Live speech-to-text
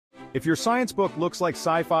If your science book looks like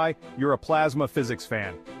sci-fi, you're a plasma physics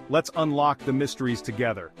fan. Let's unlock the mysteries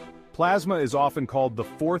together. Plasma is often called the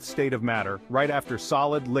fourth state of matter, right after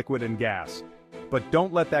solid, liquid, and gas. But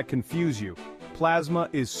don't let that confuse you. Plasma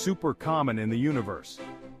is super common in the universe.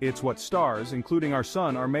 It's what stars, including our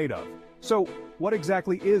sun, are made of. So, what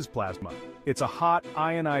exactly is plasma? It's a hot,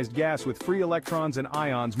 ionized gas with free electrons and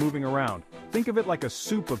ions moving around. Think of it like a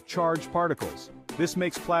soup of charged particles. This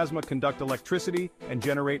makes plasma conduct electricity and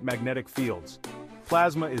generate magnetic fields.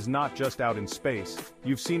 Plasma is not just out in space.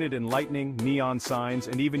 You've seen it in lightning, neon signs,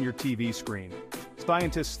 and even your TV screen.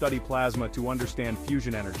 Scientists study plasma to understand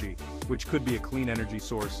fusion energy, which could be a clean energy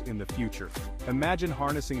source in the future. Imagine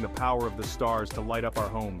harnessing the power of the stars to light up our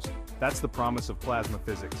homes. That's the promise of plasma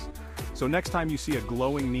physics. So next time you see a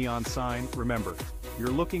glowing neon sign, remember, you're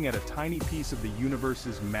looking at a tiny piece of the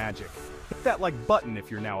universe's magic. Hit that like button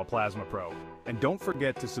if you're now a plasma pro. And don't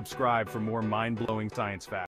forget to subscribe for more mind-blowing science facts.